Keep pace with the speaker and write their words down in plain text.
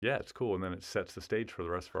Yeah, it's cool. And then it sets the stage for the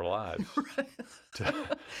rest of our lives Right. to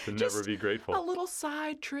never Just be grateful. a little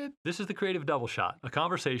side trip. This is the Creative Double Shot, a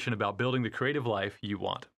conversation about building the creative life you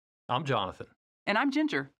want. I'm Jonathan. And I'm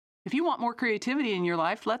Ginger. If you want more creativity in your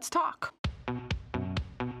life, let's talk.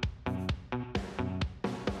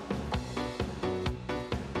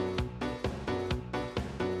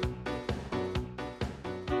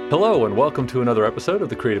 Hello, and welcome to another episode of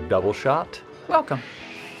the Creative Double Shot. Welcome.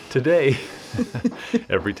 Today,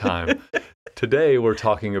 every time, today we're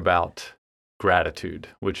talking about gratitude,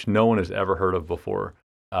 which no one has ever heard of before.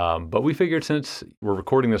 But we figured since we're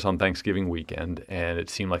recording this on Thanksgiving weekend, and it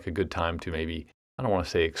seemed like a good time to maybe, I don't want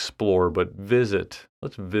to say explore, but visit.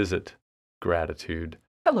 Let's visit gratitude.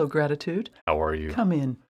 Hello, gratitude. How are you? Come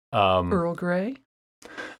in. Earl Grey.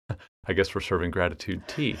 I guess we're serving gratitude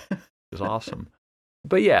tea. It's awesome.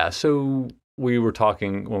 But yeah, so we were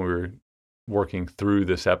talking when we were working through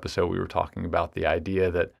this episode, we were talking about the idea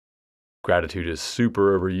that gratitude is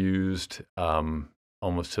super overused,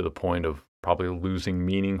 almost to the point of probably losing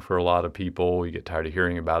meaning for a lot of people. You get tired of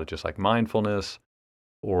hearing about it, just like mindfulness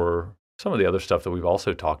or some of the other stuff that we've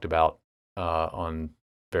also talked about on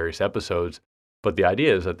various episodes. But the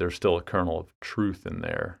idea is that there's still a kernel of truth in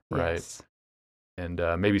there, right? Yes. And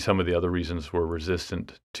maybe some of the other reasons we're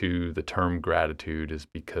resistant to the term gratitude is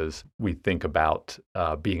because we think about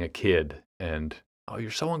being a kid and, oh, you're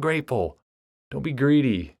so ungrateful. Don't be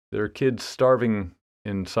greedy. There are kids starving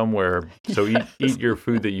in somewhere, so eat your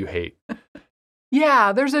food that you hate.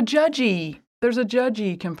 Yeah, there's a judgy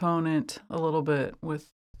component a little bit with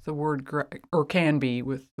the word, or can be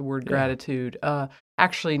with the word gratitude.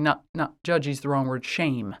 Actually, not judgy's the wrong word.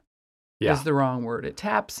 Shame is the wrong word. It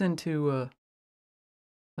taps into a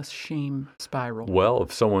shame spiral. Well,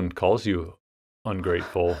 if someone calls you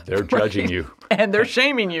ungrateful, they're judging you. And they're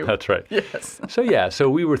shaming you. That's right. Yes. So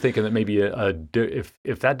we were thinking that maybe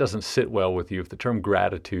if that doesn't sit well with you, if the term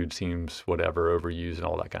gratitude seems whatever, overused and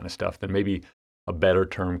all that kind of stuff, then maybe a better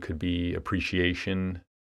term could be appreciation,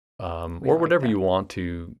 or whatever you want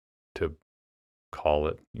to call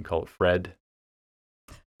it. You can call it Fred.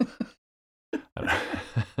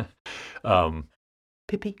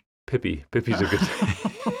 Pippi. Pippi's a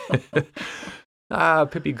good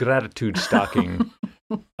Pippi gratitude stocking.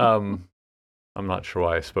 I'm not sure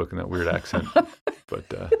why I spoke in that weird accent,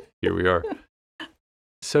 but here we are.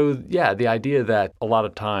 So yeah, the idea that a lot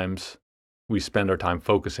of times we spend our time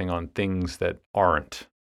focusing on things that aren't.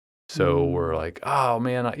 So we're like, oh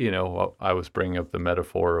man, I was bringing up the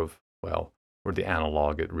metaphor of, or the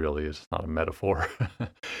analog, it really is not a metaphor,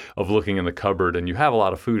 of looking in the cupboard and you have a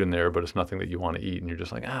lot of food in there, but it's nothing that you want to eat. And you're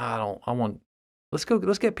just like, let's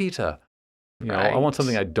get pizza. I want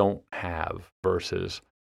something I don't have versus,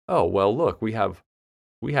 oh, well, look, we have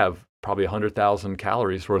probably 100,000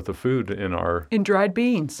 calories worth of food in dried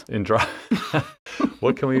beans.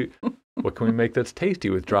 What can we make that's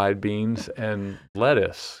tasty with dried beans and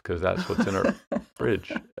lettuce? Because that's what's in our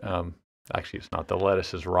fridge. Actually, it's not. The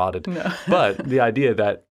lettuce is rotted. No. But the idea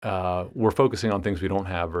that we're focusing on things we don't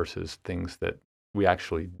have versus things that we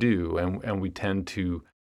actually do. And we tend to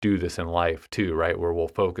do this in life too, right? Where we'll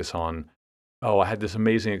focus on, oh, I had this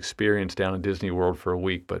amazing experience down in Disney World for a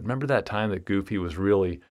week, but remember that time that Goofy was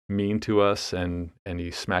really mean to us and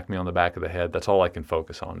he smacked me on the back of the head? That's all I can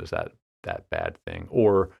focus on is that bad thing.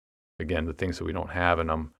 Or, again, the things that we don't have. And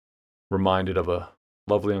I'm reminded of a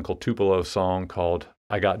lovely Uncle Tupelo song called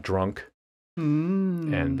I Got Drunk.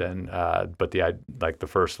 And then, but the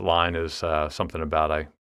first line is something about I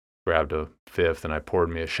grabbed a fifth and I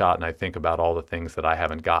poured me a shot and I think about all the things that I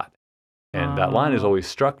haven't got. And that line has always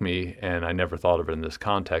struck me, and I never thought of it in this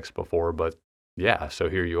context before. But yeah, so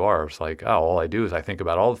here you are. It's like, oh, all I do is I think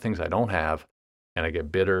about all the things I don't have, and I get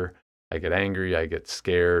bitter, I get angry, I get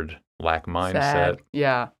scared, lack mindset. Sad.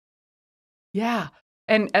 Yeah.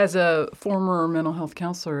 And as a former mental health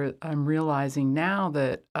counselor, I'm realizing now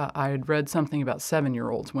that I had read something about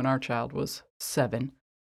 7-year-olds when our child was 7.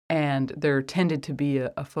 And there tended to be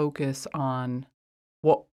a focus on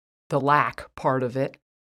the lack part of it.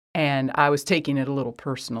 And I was taking it a little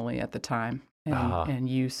personally at the time. And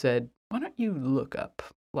you said, why don't you look up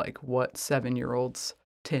like what 7-year-olds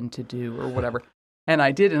tend to do or whatever? And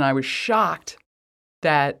I did, and I was shocked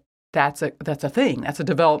that that's a thing. That's a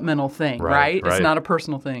developmental thing, right? It's not a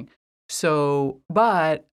personal thing. So,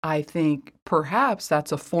 but I think perhaps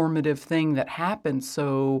that's a formative thing that happens.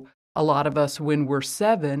 So a lot of us, when we're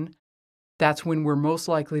 7, that's when we're most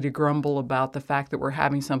likely to grumble about the fact that we're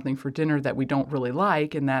having something for dinner that we don't really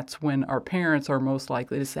like. And that's when our parents are most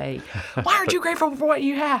likely to say, why aren't you grateful for what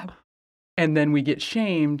you have? And then we get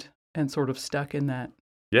shamed and sort of stuck in that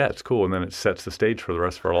Yeah, it's cool. And then it sets the stage for the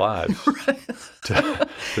rest of our lives Right. to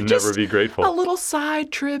never Just be grateful. a little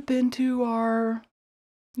side trip into our,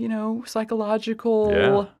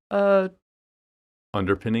 psychological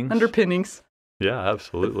Underpinnings. Yeah,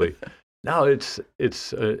 absolutely. No, it's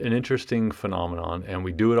an interesting phenomenon, and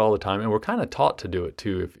we do it all the time, and we're kind of taught to do it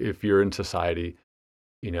too. If you're in society,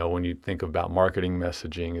 when you think about marketing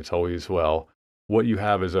messaging, it's always, well, what you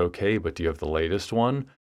have is okay, but do you have the latest one?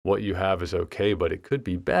 What you have is okay, but it could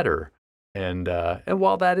be better. And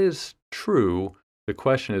while that is true, the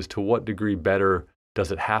question is, to what degree better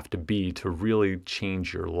does it have to be to really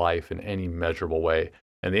change your life in any measurable way?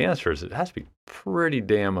 And the answer is, it has to be pretty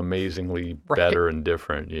damn amazingly better and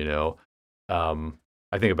different.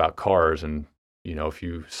 I think about cars, and if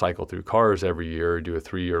you cycle through cars every year, do a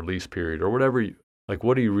 3-year lease period or whatever, like,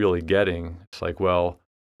 what are you really getting? It's like, well,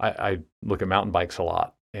 I look at mountain bikes a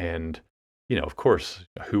lot, and of course,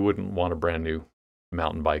 who wouldn't want a brand new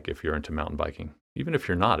mountain bike if you're into mountain biking? Even if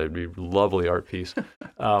you're not, it'd be a lovely art piece.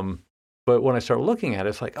 But when I start looking at it,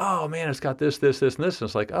 it's like, oh man, it's got this, this, this, and this. And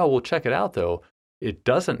it's like, oh, well, check it out though. It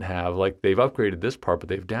doesn't have, like, they've upgraded this part, but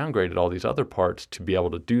they've downgraded all these other parts to be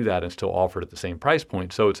able to do that and still offer it at the same price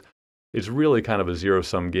point. So it's really kind of a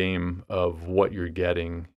zero-sum game of what you're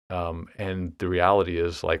getting. And the reality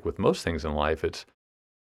is, like with most things in life, it's,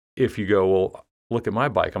 if you go, well, look at my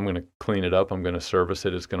bike, I'm going to clean it up, I'm going to service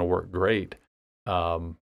it, it's going to work great.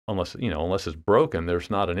 Unless it's broken,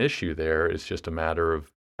 there's not an issue there. It's just a matter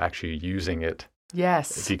of actually using it.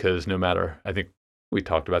 Yes. Because I think we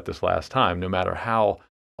talked about this last time, no matter how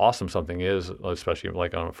awesome something is, especially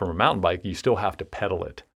like from a mountain bike, you still have to pedal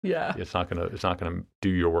it. Yeah. It's not gonna do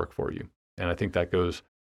your work for you. And I think that goes,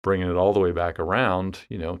 bringing it all the way back around,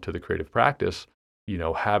 to the creative practice,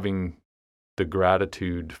 having the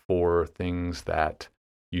gratitude for things that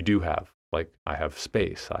you do have. Like, I have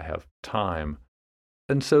space, I have time.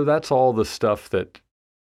 And so that's all the stuff that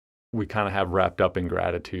we kind of have wrapped up in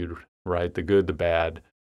gratitude, right? The good, the bad,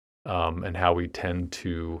 and how we tend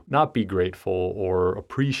to not be grateful or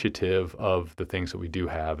appreciative of the things that we do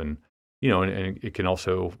have. And, and it can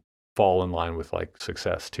also fall in line with like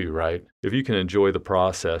success too, right? If you can enjoy the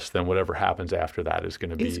process, then whatever happens after that is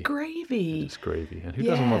going to be... It's gravy. It's gravy. And who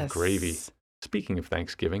doesn't love gravy? Speaking of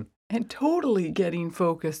Thanksgiving. And totally getting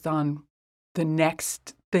focused on the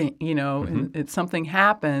next thing, and something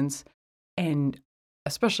happens, and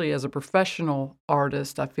especially as a professional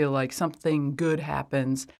artist, I feel like something good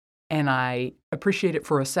happens and I appreciate it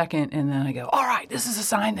for a second, and then I go, all right, this is a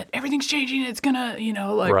sign that everything's changing. It's gonna,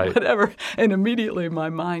 whatever. And immediately my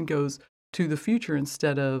mind goes to the future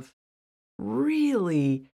instead of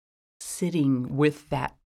really sitting with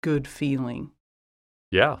that good feeling.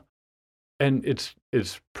 Yeah. And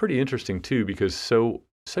it's pretty interesting too, because so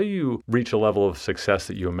you reach a level of success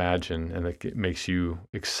that you imagine and that makes you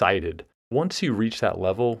excited. Once you reach that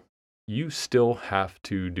level, you still have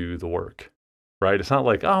to do the work, right? It's not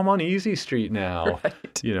like, oh, I'm on easy street now,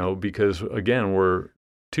 right. Because again, we're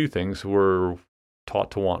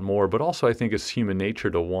taught to want more, but also I think it's human nature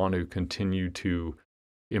to want to continue to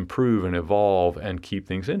improve and evolve and keep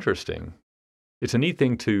things interesting. It's a neat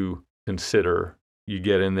thing to consider. You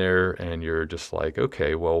get in there and you're just like,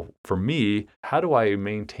 okay, well, for me, how do I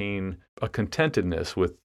maintain a contentedness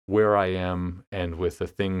with where I am and with the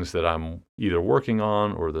things that I'm either working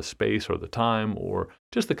on, or the space or the time, or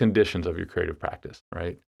just the conditions of your creative practice,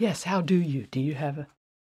 right? Yes. How do you? Do you have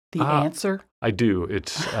the answer? I do.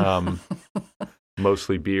 It's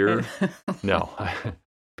mostly beer. No,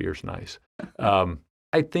 beer's nice.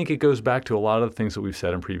 I think it goes back to a lot of the things that we've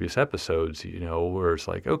said in previous episodes, where it's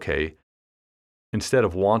like, okay, instead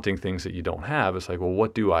of wanting things that you don't have, it's like, well,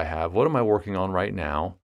 what do I have? What am I working on right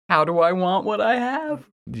now? How do I want what I have?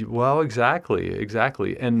 Well,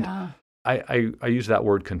 exactly. And I use that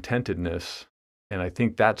word contentedness, and I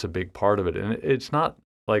think that's a big part of it. And it's not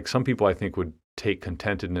like some people, I think, would take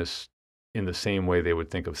contentedness in the same way they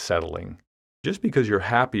would think of settling. Just because you're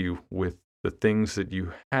happy with the things that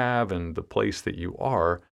you have and the place that you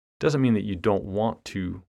are doesn't mean that you don't want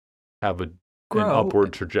to have an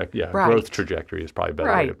upward trajectory. Yeah, right. Growth trajectory is probably a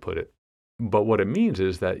better way to put it. But what it means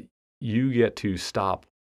is that you get to stop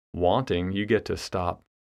wanting, you get to stop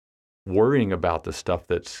worrying about the stuff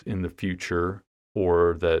that's in the future,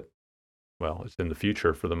 or that, well, it's in the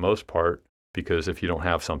future for the most part, because if you don't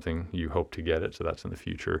have something, you hope to get it. So that's in the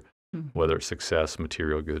future, whether it's success,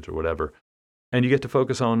 material goods, or whatever. And you get to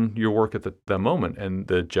focus on your work at the moment. And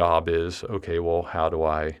the job is, okay, well, how do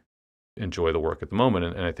I enjoy the work at the moment?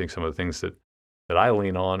 And I think some of the things that I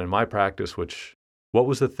lean on in my practice, what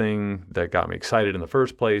was the thing that got me excited in the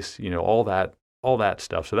first place? All that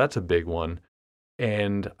stuff. So that's a big one.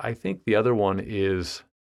 And I think the other one is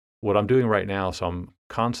what I'm doing right now, so I'm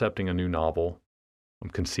concepting a new novel. I'm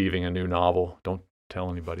conceiving a new novel. Don't tell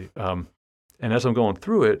anybody. And as I'm going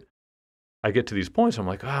through it, I get to these points. I'm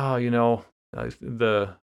like,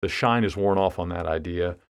 the shine is worn off on that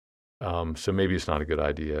idea. So maybe it's not a good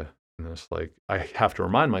idea. And it's like, I have to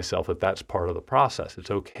remind myself that that's part of the process. It's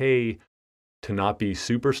okay to not be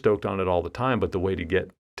super stoked on it all the time, but the way to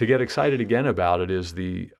get excited again about it is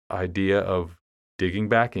the idea of digging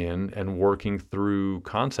back in and working through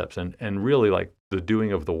concepts. And really, like, the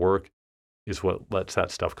doing of the work is what lets that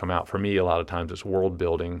stuff come out. For me, a lot of times it's world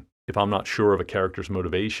building. If I'm not sure of a character's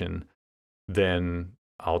motivation, then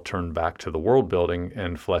I'll turn back to the world building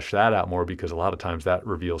and flesh that out more, because a lot of times that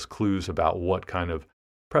reveals clues about what kind of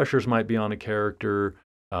pressures might be on a character,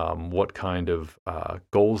 what kind of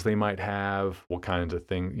goals they might have, what kinds of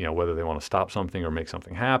things, whether they want to stop something or make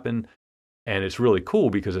something happen. And it's really cool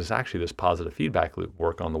because it's actually this positive feedback loop.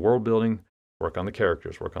 Work on the world building, work on the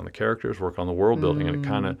characters, work on the characters, work on the world building. And it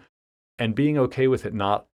kind of, and being okay with it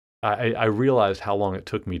not, I realized how long it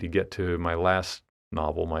took me to get to my last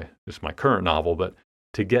novel, my current novel, but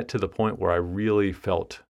to get to the point where I really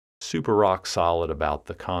felt super rock solid about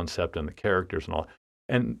the concept and the characters and all.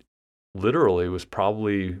 And literally it was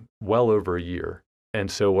probably well over a year.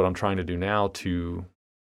 And so what I'm trying to do now to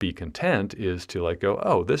be content is to like go,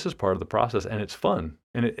 oh, this is part of the process and it's fun.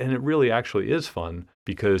 And it really actually is fun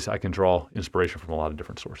because I can draw inspiration from a lot of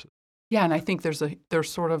different sources. Yeah, and I think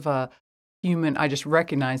there's sort of a human, I just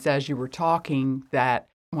recognized as you were talking that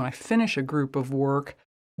when I finish a group of work,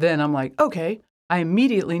 then I'm like, okay, I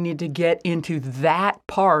immediately need to get into that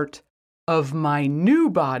part of my new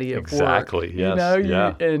body of work. Exactly,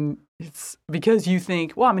 yes. And it's because you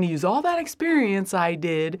think, well, I'm going to use all that experience I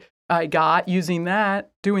got using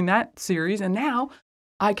that, doing that series, and now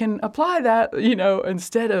I can apply that,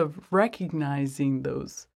 instead of recognizing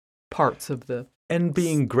those parts of the... And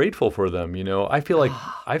being grateful for them, I feel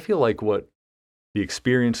like what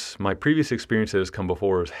my previous experience that has come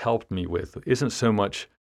before has helped me with isn't so much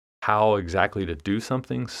how exactly to do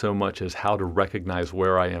something, so much as how to recognize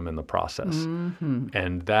where I am in the process. Mm-hmm.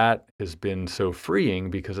 And that has been so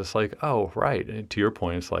freeing because it's like, oh, right. And to your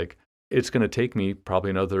point, it's like, it's going to take me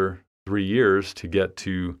probably another 3 years to get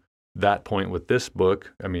to that point with this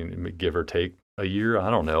book. I mean, give or take a year,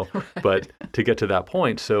 I don't know, right. But to get to that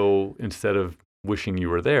point. So instead of wishing you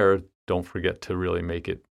were there, don't forget to really make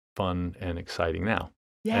it fun and exciting now.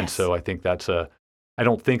 Yes. And so I think I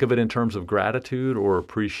don't think of it in terms of gratitude or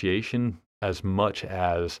appreciation as much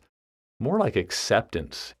as more like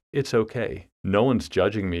acceptance. It's okay. No one's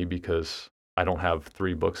judging me because I don't have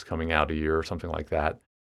 3 books coming out a year or something like that.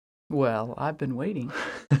 Well, I've been waiting.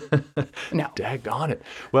 No. Daggone it.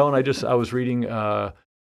 Well, and I was reading an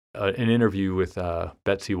interview with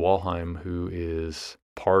Betsy Walheim, who is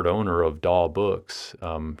part owner of Daw Books.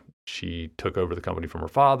 She took over the company from her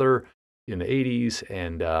father in the 80s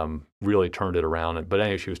and really turned it around. But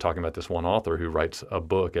anyway, she was talking about this one author who writes a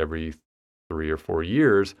book every 3 or 4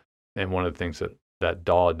 years. And one of the things that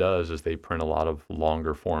Daw does is they print a lot of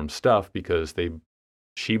longer form stuff because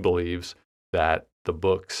she believes that the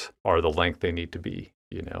books are the length they need to be,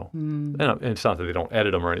 And it's not that they don't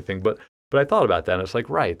edit them or anything, but I thought about that and it's like,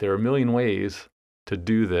 right, there are a million ways to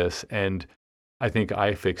do this. And I think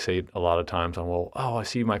I fixate a lot of times on, I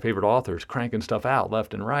see my favorite authors cranking stuff out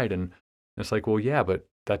left and right. And it's like, well, yeah, but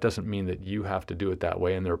that doesn't mean that you have to do it that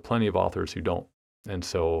way. And there are plenty of authors who don't. And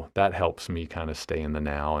so that helps me kind of stay in the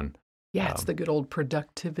now. And it's the good old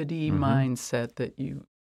productivity mindset that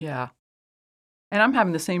yeah. And I'm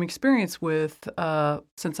having the same experience with,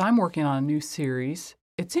 since I'm working on a new series,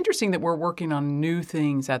 it's interesting that we're working on new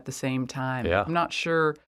things at the same time. Yeah. I'm not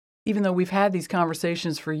sure, even though we've had these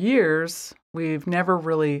conversations for years, we've never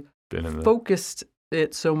really focused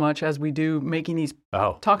it so much as we do making these,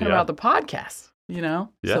 talking about the podcast, Yeah.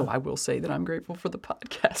 So I will say that I'm grateful for the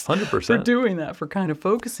podcast. 100%. For doing that, for kind of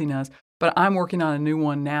focusing us. But I'm working on a new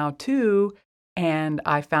one now too. And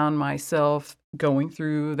I found myself going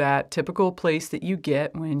through that typical place that you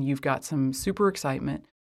get when you've got some super excitement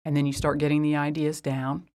and then you start getting the ideas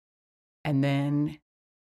down and then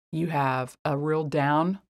you have a real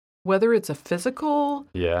down, whether it's a physical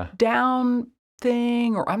down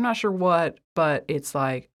thing or I'm not sure what, but it's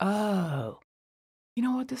like, oh, you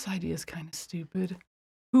know what? This idea is kind of stupid.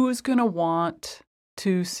 Who is going to want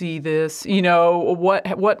to see this?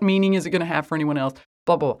 What meaning is it going to have for anyone else?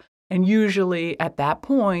 Blah, blah, blah. And usually at that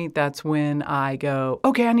point, that's when I go,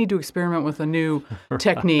 okay, I need to experiment with a new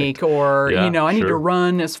technique or, I need to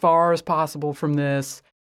run as far as possible from this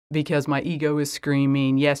because my ego is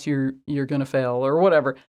screaming, yes, you're going to fail or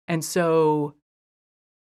whatever. And so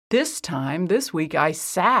this week, I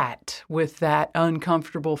sat with that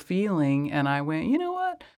uncomfortable feeling and I went, you know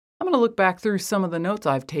what? I'm going to look back through some of the notes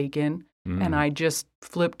I've taken. And I just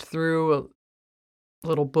flipped through a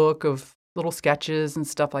little book of little sketches and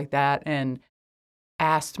stuff like that and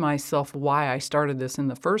asked myself why I started this in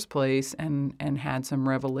the first place and had some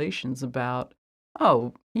revelations about,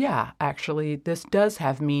 oh, yeah, actually, this does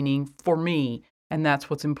have meaning for me, and that's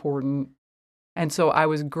what's important. And so I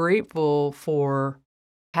was grateful for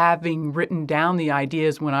having written down the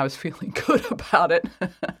ideas when I was feeling good about it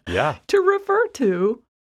to refer to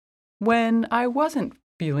when I wasn't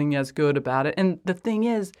feeling as good about it. And the thing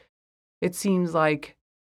is, it seems like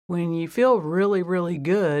when you feel really, really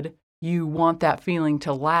good, you want that feeling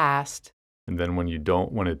to last. And then when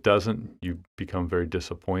it doesn't, you become very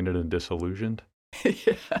disappointed and disillusioned.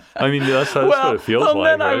 Yeah. I mean, that's what it feels like.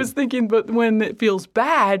 Then right? I was thinking, but when it feels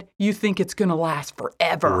bad, you think it's going to last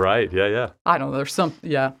forever. Right. Yeah. I don't know. There's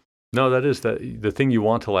yeah. No, that is the thing you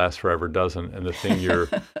want to last forever doesn't, and the thing you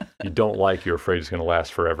don't like, you're afraid is going to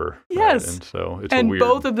last forever. Yes. Right? And so it's and weird.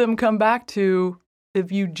 Both of them come back to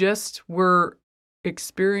if you just were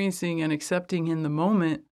experiencing and accepting in the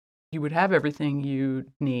moment, you would have everything you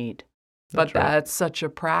need. But that's such a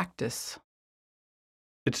practice.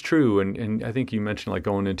 It's true. And I think you mentioned like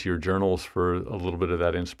going into your journals for a little bit of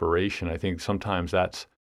that inspiration. I think sometimes that's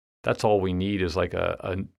all we need is like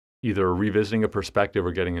either revisiting a perspective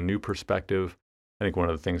or getting a new perspective. I think one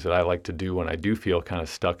of the things that I like to do when I do feel kind of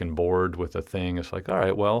stuck and bored with a thing is like, all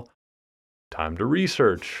right, well, time to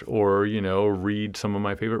research or, read some of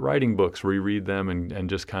my favorite writing books, reread them and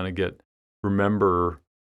just kind of remember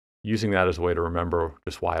using that as a way to remember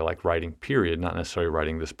just why I like writing, period, not necessarily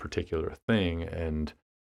writing this particular thing. And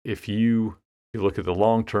if you look at the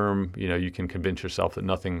long term, you can convince yourself that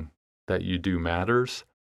nothing that you do matters.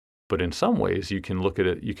 But in some ways, you can look at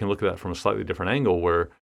that from a slightly different angle where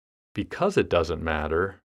because it doesn't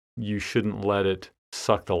matter, you shouldn't let it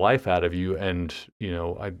suck the life out of you. And,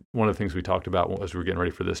 one of the things we talked about as we were getting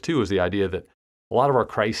ready for this too is the idea that a lot of our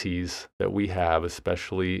crises that we have,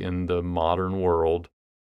 especially in the modern world,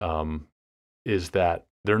 is that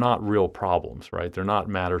they're not real problems, right? They're not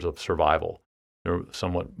matters of survival. They're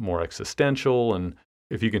somewhat more existential. And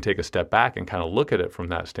if you can take a step back and kind of look at it from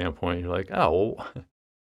that standpoint, you're like, oh, well,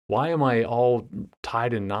 why am I all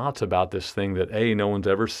tied in knots about this thing that A, no one's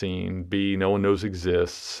ever seen, B, no one knows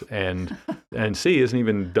exists, and C, isn't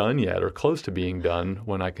even done yet or close to being done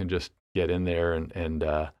when I can just get in there and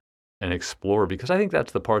explore? Because I think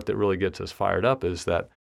that's the part that really gets us fired up is that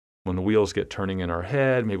when the wheels get turning in our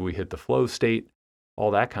head, maybe we hit the flow state,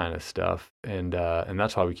 all that kind of stuff, and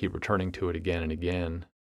that's why we keep returning to it again and again.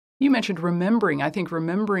 You mentioned remembering. I think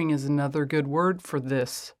remembering is another good word for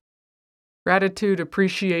this. Gratitude,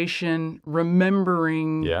 appreciation,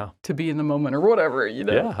 remembering to be in the moment or whatever,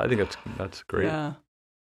 Yeah, I think that's great. Yeah.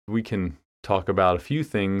 We can talk about a few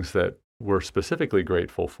things that we're specifically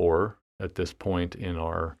grateful for at this point in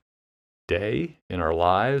our day, in our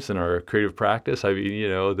lives, in our creative practice. I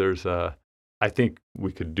mean, there's I think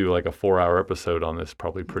we could do like a 4-hour episode on this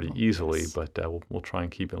probably pretty easily, but we'll try and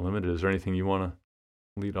keep it limited. Is there anything you want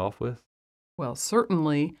to lead off with? Well,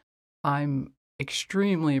 certainly I'm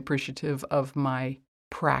extremely appreciative of my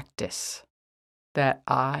practice that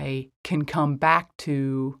I can come back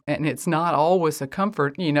to, and it's not always a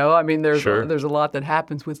comfort, I mean, there's a lot that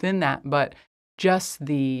happens within that, but just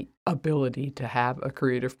the ability to have a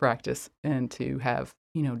creative practice and to have,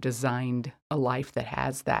 designed a life that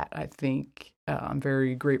has that. I think I'm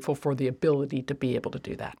very grateful for the ability to be able to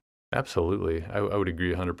do that. Absolutely. I would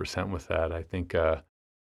agree 100% with that. I think I'm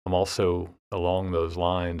also along those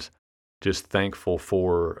lines just thankful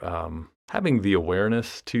for having the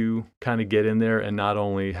awareness to kind of get in there and not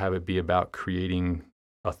only have it be about creating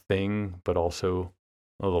a thing, but also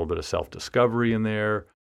a little bit of self-discovery in there,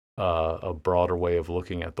 a broader way of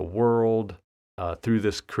looking at the world through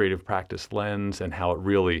this creative practice lens and how it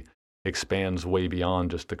really expands way beyond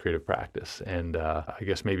just the creative practice. And I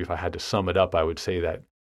guess maybe if I had to sum it up, I would say that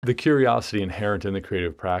the curiosity inherent in the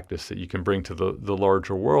creative practice that you can bring to the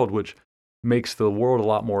larger world, which makes the world a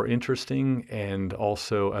lot more interesting, and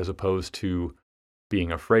also as opposed to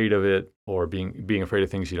being afraid of it or being afraid of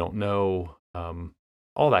things you don't know,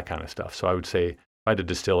 all that kind of stuff. So I would say, if I had to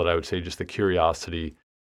distill it, I would say just the curiosity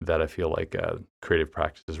that I feel like creative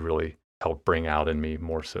practice has really helped bring out in me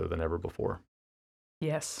more so than ever before.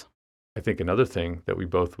 Yes. I think another thing that we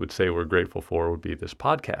both would say we're grateful for would be this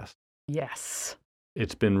podcast. Yes.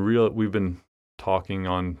 It's been we've been talking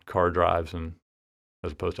on car drives and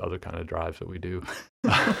as opposed to other kind of drives that we do.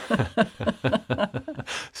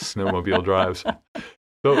 Snowmobile drives.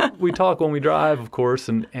 But we talk when we drive, of course,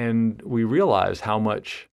 and we realize how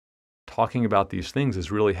much talking about these things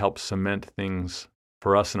has really helped cement things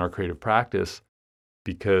for us in our creative practice,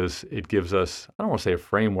 because it gives us, I don't want to say a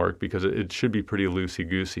framework, because it should be pretty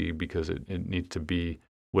loosey-goosey, because it needs to be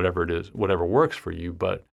whatever it is, whatever works for you.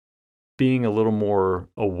 But being a little more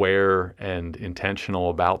aware and intentional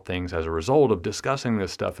about things as a result of discussing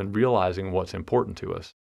this stuff and realizing what's important to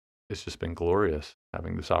us, it's just been glorious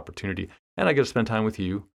having this opportunity. And I get to spend time with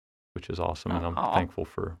you, which is awesome. And I'm thankful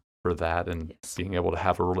for that, and being able to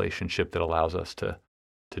have a relationship that allows us to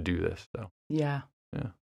do this. So yeah. Yeah.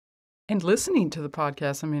 And listening to the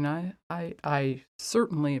podcast, I mean, I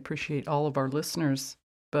certainly appreciate all of our listeners,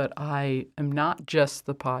 but I am not just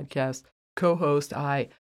the podcast co-host. I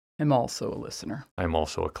am also a listener. I'm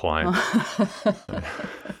also a client.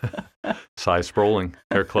 Cy Sproling,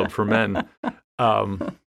 Hair Club for Men.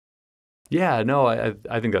 Yeah, no,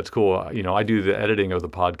 I think that's cool. You know, I do the editing of the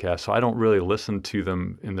podcast, so I don't really listen to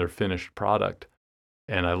them in their finished product.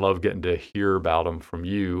 And I love getting to hear about them from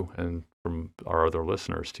you and from our other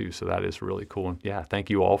listeners too. So that is really cool. And yeah, thank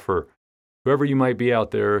you all for whoever you might be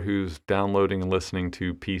out there who's downloading and listening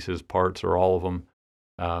to pieces, parts, or all of them.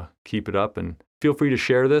 Keep it up, and feel free to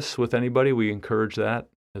share this with anybody. We encourage that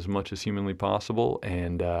as much as humanly possible.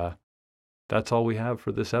 And that's all we have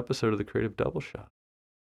for this episode of the Creative Double Shot.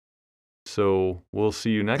 So we'll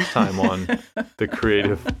see you next time on the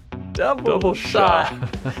Creative Double Shot.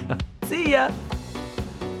 See ya.